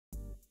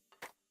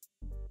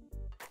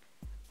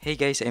Hey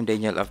guys, I'm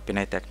Daniel of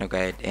Pinay Techno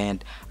Guide,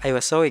 and I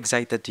was so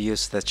excited to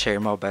use the Cherry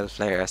Mobile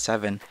Flare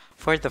S7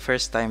 for the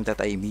first time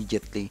that I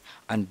immediately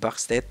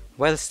unboxed it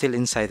while still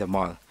inside the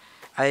mall.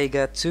 I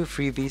got two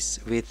freebies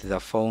with the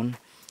phone,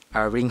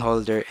 a ring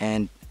holder,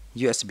 and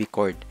USB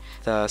cord.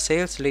 The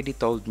sales lady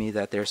told me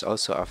that there's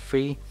also a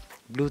free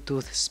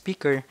Bluetooth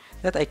speaker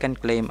that I can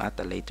claim at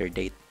a later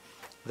date.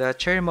 The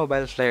Cherry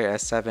Mobile Flare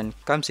S7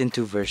 comes in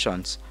two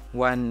versions,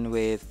 one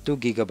with 2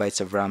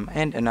 GB of RAM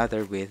and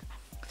another with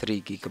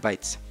 3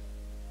 GB.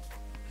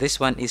 This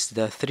one is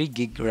the 3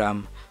 GB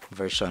RAM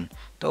version.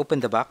 To open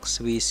the box,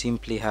 we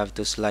simply have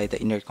to slide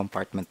the inner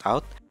compartment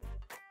out,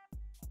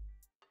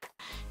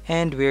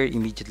 and we're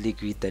immediately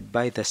greeted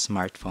by the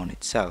smartphone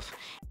itself.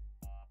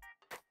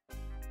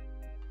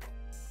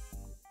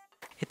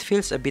 It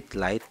feels a bit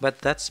light, but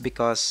that's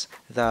because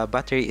the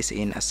battery is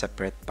in a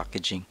separate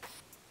packaging.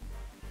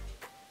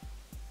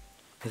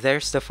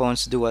 There's the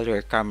phone's dual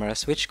rear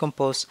cameras, which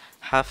compose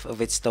half of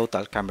its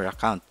total camera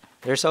count.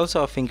 There's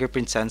also a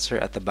fingerprint sensor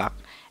at the back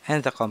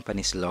and the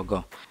company's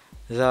logo.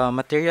 The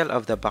material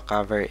of the back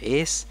cover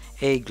is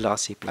a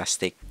glossy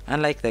plastic,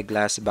 unlike the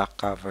glass back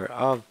cover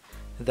of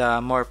the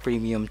more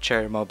premium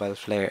Cherry Mobile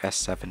Flare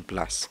S7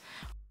 Plus.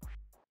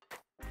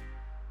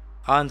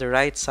 On the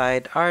right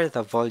side are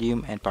the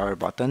volume and power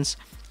buttons,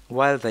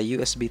 while the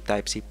USB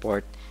Type-C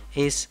port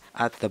is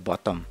at the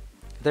bottom.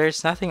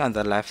 There's nothing on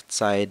the left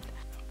side,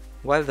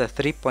 while the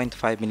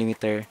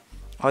 3.5mm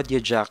audio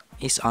jack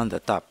is on the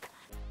top.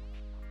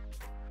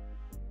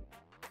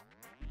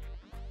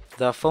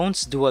 The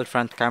phone's dual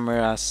front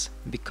cameras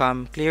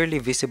become clearly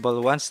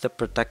visible once the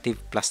protective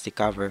plastic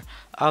cover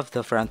of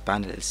the front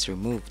panel is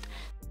removed.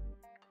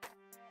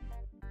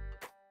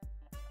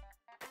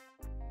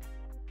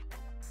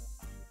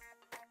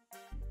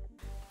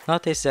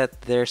 Notice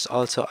that there's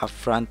also a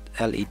front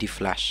LED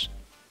flash.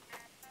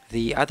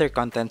 The other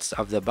contents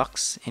of the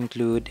box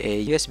include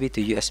a USB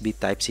to USB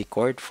Type-C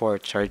cord for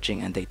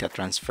charging and data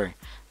transfer.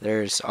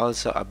 There's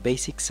also a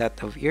basic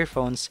set of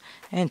earphones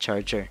and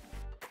charger.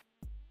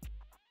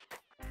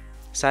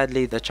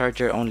 Sadly, the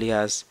charger only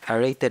has a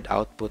rated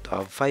output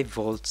of 5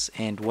 volts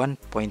and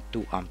 1.2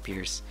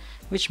 amperes,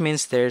 which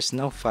means there's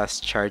no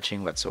fast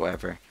charging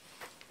whatsoever.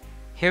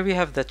 Here we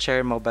have the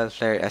Cherry Mobile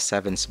Flare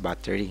S7's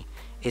battery.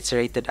 It's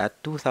rated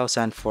at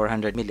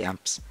 2400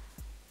 milliamps.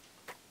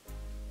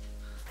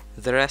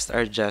 The rest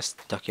are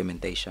just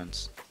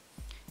documentations.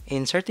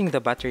 Inserting the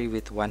battery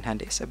with one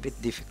hand is a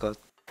bit difficult.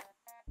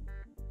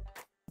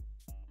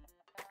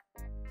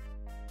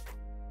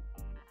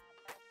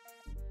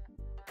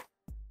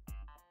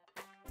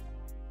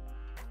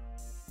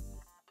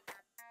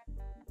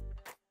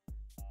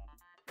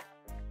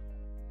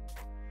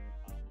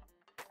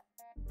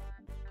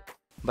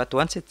 But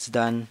once it's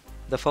done,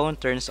 the phone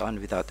turns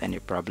on without any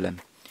problem.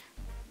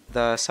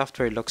 The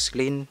software looks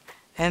clean,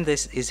 and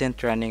this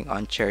isn't running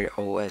on Cherry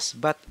OS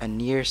but a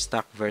near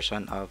stock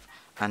version of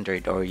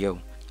Android Oreo.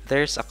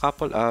 There's a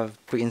couple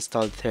of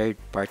pre-installed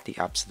third-party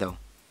apps though.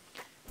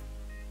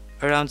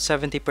 Around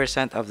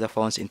 70% of the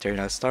phone's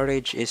internal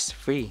storage is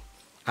free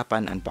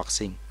upon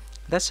unboxing.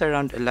 That's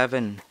around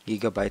 11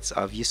 GB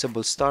of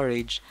usable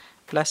storage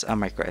plus a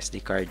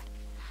microSD card.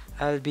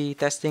 I'll be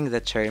testing the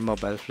Cherry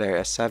Mobile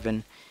Flare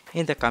S7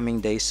 in the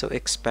coming days, so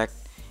expect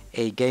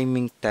a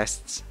gaming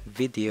tests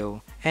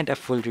video and a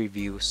full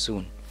review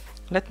soon.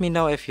 Let me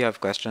know if you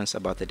have questions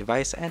about the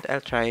device, and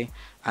I'll try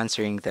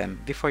answering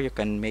them before you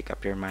can make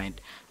up your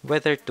mind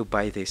whether to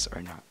buy this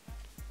or not.